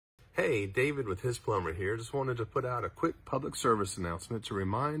Hey, David with His Plumber here. Just wanted to put out a quick public service announcement to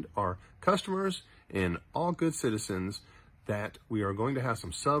remind our customers and all good citizens that we are going to have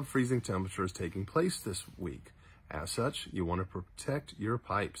some sub-freezing temperatures taking place this week. As such, you want to protect your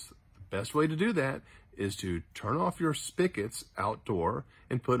pipes. The best way to do that is to turn off your spigots outdoor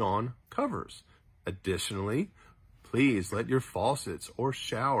and put on covers. Additionally, please let your faucets or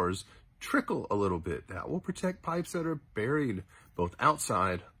showers trickle a little bit. That will protect pipes that are buried both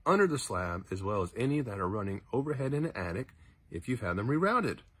outside, under the slab, as well as any that are running overhead in the attic if you've had them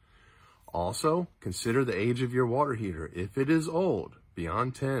rerouted. Also, consider the age of your water heater. If it is old,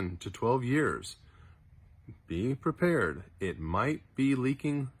 beyond 10 to 12 years, be prepared. It might be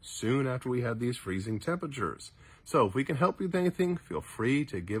leaking soon after we have these freezing temperatures. So if we can help you with anything, feel free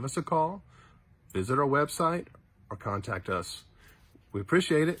to give us a call, visit our website, or contact us. We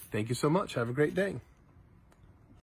appreciate it. Thank you so much. Have a great day.